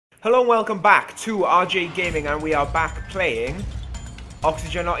Hello and welcome back to RJ Gaming, and we are back playing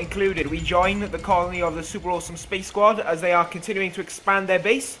Oxygen Not Included. We join the colony of the Super Awesome Space Squad as they are continuing to expand their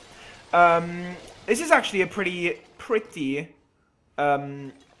base. This is actually a pretty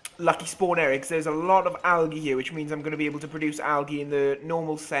lucky spawn area, because there's a lot of algae here, which means I'm going to be able to produce algae in the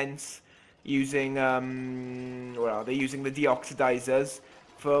normal sense using, well, they're using the deoxidizers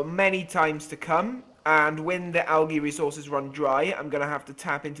for many times to come. And when the algae resources run dry, I'm going to have to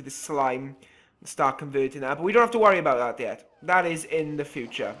tap into the slime and start converting that. But we don't have to worry about that yet. That is in the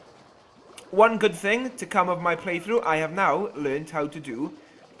future. One good thing to come of my playthrough, I have now learned how to do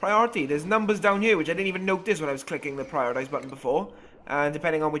priority. There's numbers down here, which I didn't even notice when I was clicking the prioritize button before. And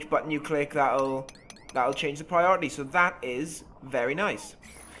depending on which button you click, that'll change the priority. So that is very nice.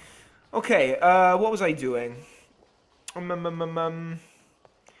 Okay, what was I doing?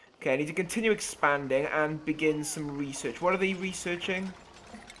 Okay, I need to continue expanding and begin some research. What are they researching?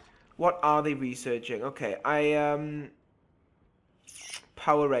 What are they researching? Okay,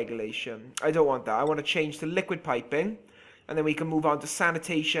 power regulation. I don't want that. I want to change to liquid piping, and then we can move on to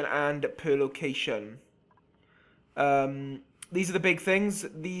sanitation and perlocation. These are the big things.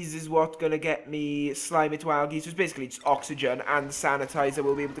 These is what's going to get me slime into algae. So it's basically just oxygen and sanitizer.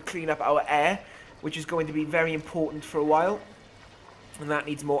 We'll be able to clean up our air, which is going to be very important for a while. And that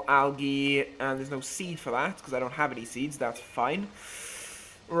needs more algae, and there's no seed for that, because I don't have any seeds. That's fine.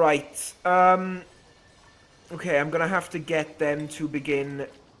 Right. Okay, I'm going to have to get them to begin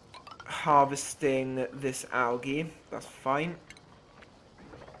harvesting this algae. That's fine.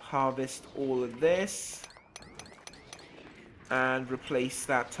 Harvest all of this. And replace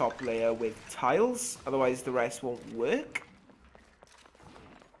that top layer with tiles. Otherwise, the rest won't work.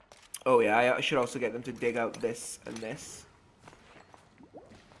 Oh, yeah, I should also get them to dig out this and this,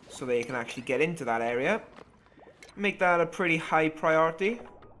 so they can actually get into that area. Make that a pretty high priority.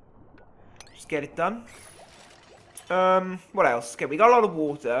 Just get it done. What else? Okay, we got a lot of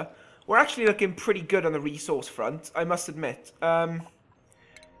water. We're actually looking pretty good on the resource front, I must admit. But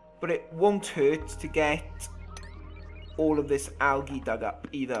it won't hurt to get all of this algae dug up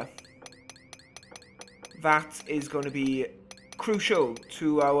either. That is going to be crucial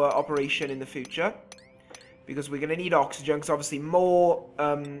to our operation in the future, because we're going to need oxygen, because obviously more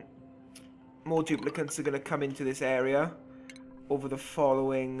duplicants are going to come into this area over the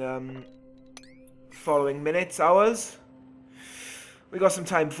following minutes, hours. We got some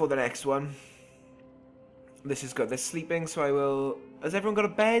time before the next one. This is good. They're sleeping, so I will... Has everyone got a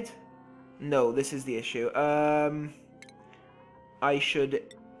bed? No, this is the issue. I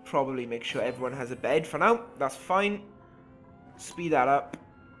should probably make sure everyone has a bed for now. That's fine. Speed that up.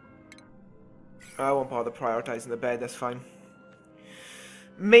 I won't bother prioritizing the bed, that's fine.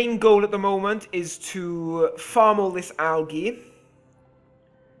 Main goal at the moment is to farm all this algae.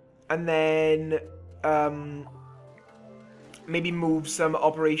 And then maybe move some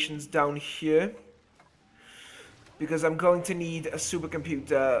operations down here, because I'm going to need a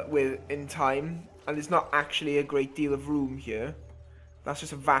supercomputer in time. And there's not actually a great deal of room here. That's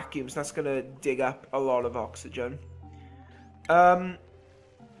just a vacuum, so that's going to dig up a lot of oxygen.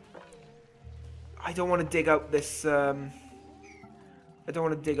 I don't want to dig out this, I don't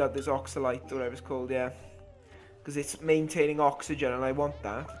want to dig out this oxalite, or whatever it's called, yeah. Because it's maintaining oxygen, and I want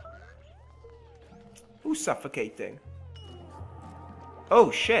that. Who's suffocating?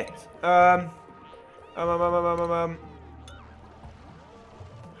 Oh, shit. How?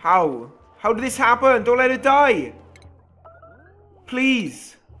 How did this happen? Don't let it die!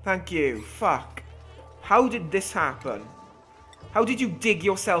 Please. Thank you. Fuck. How did this happen? How did you dig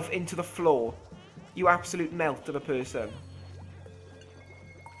yourself into the floor? You absolute melt of a person.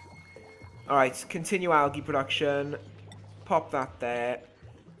 Alright, continue algae production. Pop that there.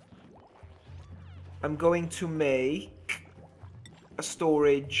 I'm going to make a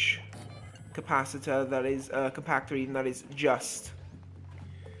storage capacitor that is a compactor even that is just.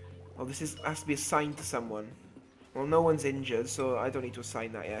 Oh, this has to be assigned to someone. Well, no one's injured, so I don't need to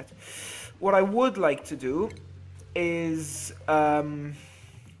assign that yet. What I would like to do is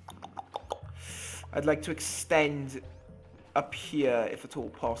I'd like to extend up here if at all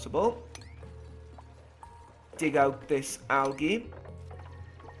possible. Dig out this algae.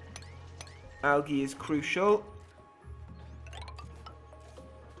 Algae is crucial.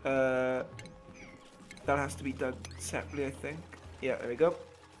 That has to be done separately, I think. Yeah, there we go.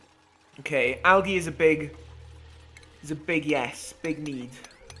 Okay, algae is a big yes, big need.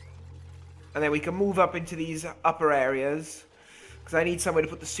 And then we can move up into these upper areas, because I need somewhere to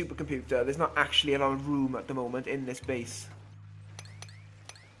put the supercomputer. There's not actually a lot of room at the moment in this base.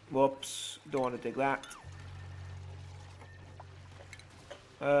 Whoops, don't want to dig that.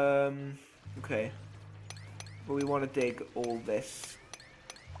 Okay. But we want to dig all this.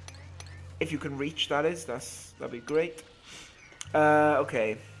 If you can reach, that is. That'd be great.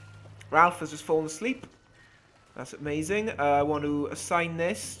 Okay. Ralph has just fallen asleep. That's amazing. I want to assign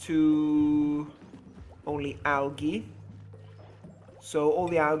this to only algae. So all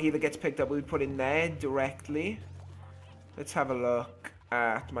the algae that gets picked up we put in there directly. Let's have a look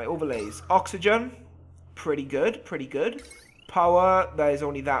at my overlays. Oxygen, pretty good, pretty good. Power, there is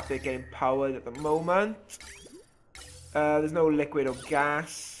only that bit getting powered at the moment. There's no liquid or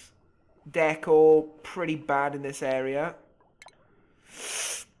gas. Deco, pretty bad in this area.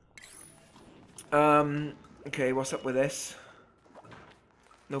 Okay, what's up with this?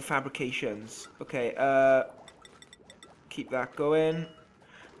 No fabrications. Okay, keep that going.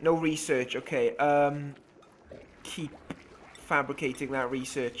 No research, okay. Keep fabricating that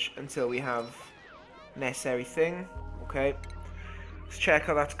research until we have necessary thing. Okay. Let's check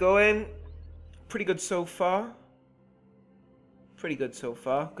how that's going. Pretty good so far. Pretty good so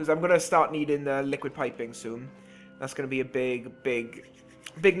far. Because I'm going to start needing liquid piping soon. That's going to be a big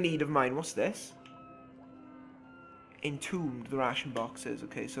need of mine. What's this? Entombed the ration boxes.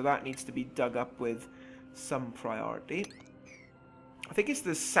 Okay, so that needs to be dug up with some priority. I think it's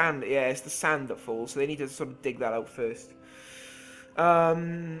the sand. Yeah, it's the sand that falls. So they need to sort of dig that out first.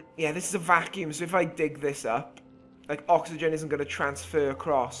 Yeah, this is a vacuum. So if I dig this up, like, oxygen isn't going to transfer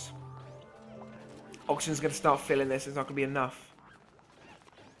across. Oxygen's going to start filling this. It's not going to be enough.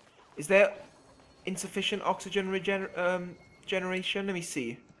 Is there insufficient oxygen generation? Let me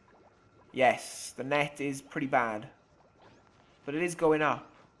see. Yes, the net is pretty bad. But it is going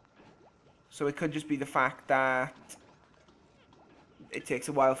up. So it could just be the fact that it takes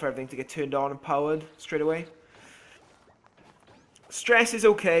a while for everything to get turned on and powered straight away. Stress is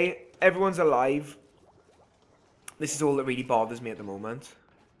okay. Everyone's alive. This is all that really bothers me at the moment.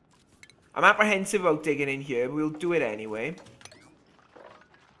 I'm apprehensive about digging in here, but we'll do it anyway.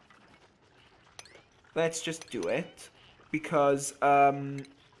 Let's just do it. Because we're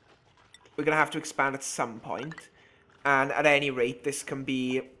going to have to expand at some point. And at any rate, this can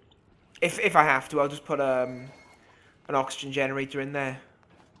be... If I have to, I'll just put an oxygen generator in there.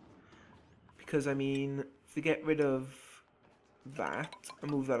 Because, I mean, if we get rid of that and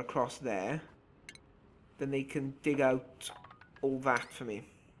move that across there, then they can dig out all that for me.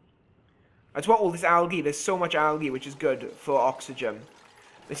 I just want all this algae. There's so much algae, which is good for oxygen.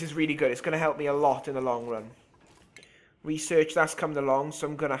 This is really good. It's going to help me a lot in the long run. Research, that's coming along, so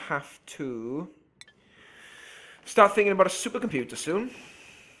I'm going to have to start thinking about a supercomputer soon.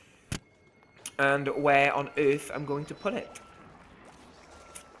 And where on earth I'm going to put it.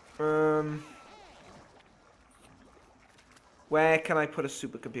 Where can I put a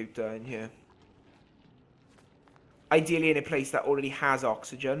supercomputer in here? Ideally in a place that already has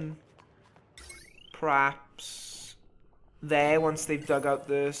oxygen. Perhaps there once they've dug out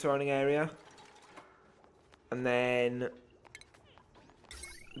the surrounding area. And then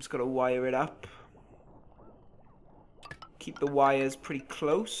I'm just going to wire it up. Keep the wires pretty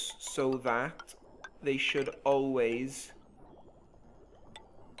close so that they should always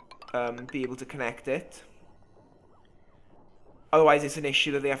be able to connect it. Otherwise it's an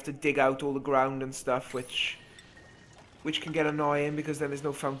issue that they have to dig out all the ground and stuff, which can get annoying because then there's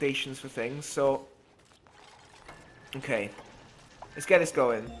no foundations for things. So, okay, let's get this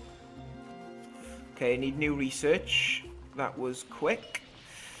going. Okay, I need new research. That was quick.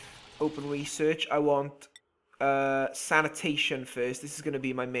 Open research. I want sanitation first. This is going to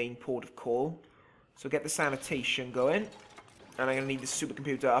be my main port of call. So get the sanitation going. And I'm going to need the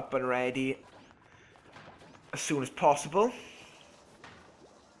supercomputer up and ready as soon as possible.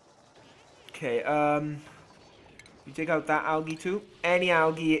 Okay, you dig out that algae too. Any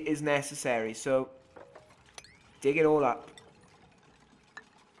algae is necessary, so dig it all up.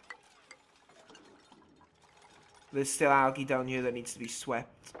 There's still algae down here that needs to be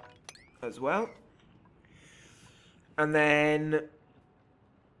swept as well. And then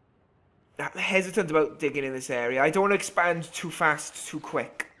I'm hesitant about digging in this area. I don't want to expand too fast, too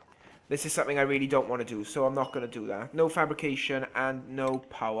quick. This is something I really don't want to do, so I'm not going to do that. No fabrication and no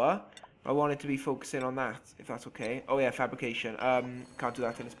power. I want it to be focusing on that, if that's okay. Oh yeah, fabrication. Can't do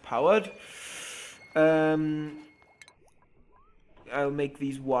that until it's powered. I'll make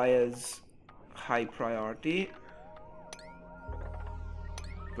these wires high priority.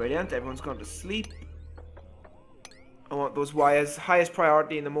 Brilliant, everyone's gone to sleep. I want those wires highest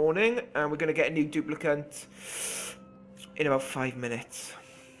priority in the morning, and we're going to get a new duplicate in about 5 minutes.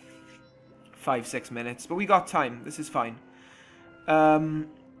 5-6 minutes, but we got time. This is fine.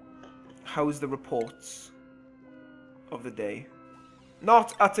 How's the reports of the day?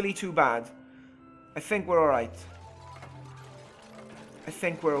 Not utterly too bad. I think we're alright. I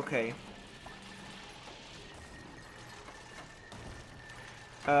think we're okay.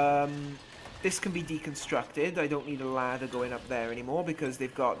 This can be deconstructed. I don't need a ladder going up there anymore because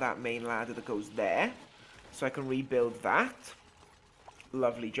they've got that main ladder that goes there. So I can rebuild that.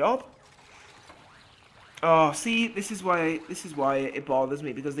 Lovely job. Oh, see, this is why it bothers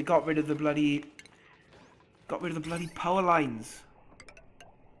me, because they got rid of the bloody power lines.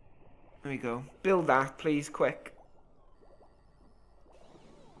 There we go. Build that, please, quick.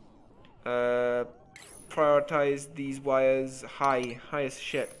 Prioritize these wires high as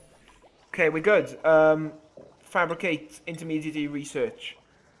shit. Okay, we're good. Fabricate intermediate research.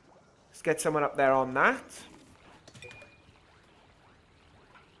 Let's get someone up there on that.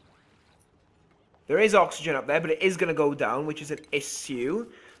 There is oxygen up there, but it is going to go down, which is an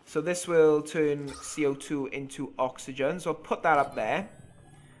issue. So this will turn CO2 into oxygen. So I'll put that up there.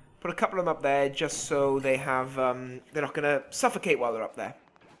 Put a couple of them up there just so they have, they're not going to suffocate while they're up there.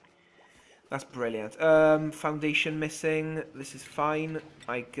 That's brilliant. Foundation missing. This is fine.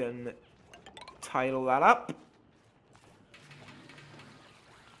 I can tile all that up.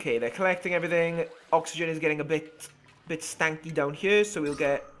 Okay, they're collecting everything. Oxygen is getting a bit stanky down here, so we'll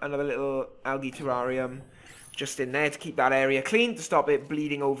get another little algae terrarium just in there to keep that area clean, to stop it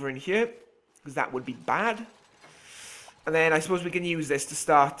bleeding over in here, because that would be bad. And then I suppose we can use this to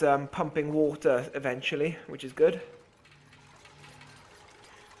start pumping water eventually, which is good.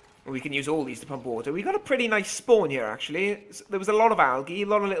 We can use all these to pump water. We got a pretty nice spawn here, actually. There was a lot of algae, a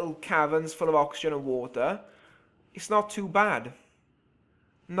lot of little caverns full of oxygen and water. It's not too bad.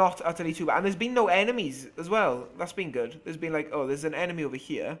 Not utterly too bad. And there's been no enemies as well. That's been good. There's been like, oh, there's an enemy over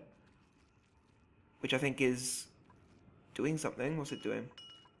here, which I think is doing something. What's it doing?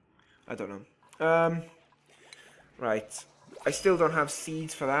 I don't know. Right. I still don't have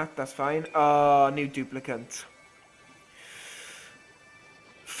seeds for that. That's fine. New duplicant.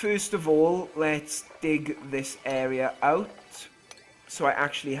 First of all, let's dig this area out so I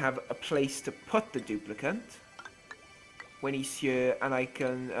actually have a place to put the duplicant when he's here, and I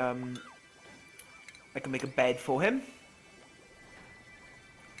can make a bed for him.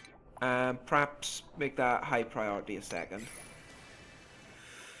 Perhaps make that high priority a second.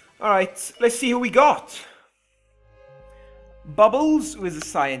 Alright, let's see who we got. Bubbles, who is a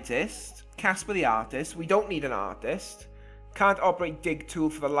scientist. Casper the artist. We don't need an artist. Can't operate dig tool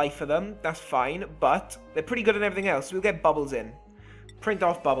for the life of them. That's fine, but they're pretty good at everything else. We'll get Bubbles in. Print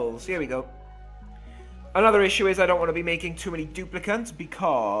off Bubbles. Here we go. Another issue is I don't want to be making too many duplicates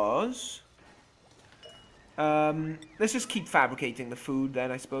because... let's just keep fabricating the food then,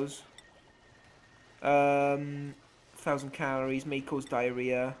 I suppose. 1,000 calories, may cause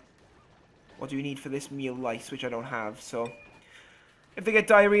diarrhea. What do we need for this? Meal lice, which I don't have, so... If they get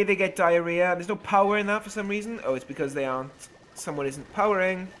diarrhea, they get diarrhea. There's no power in that for some reason. Oh, it's because they aren't... Someone isn't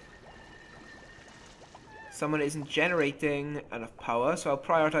powering. Someone isn't generating enough power, so I'll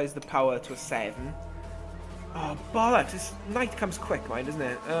prioritize the power to a 7. Oh, bollocks. This night comes quick, mind, doesn't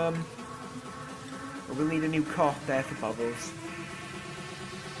it? We'll need a new cot there for Bubbles.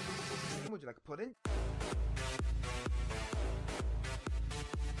 Would you like a pudding?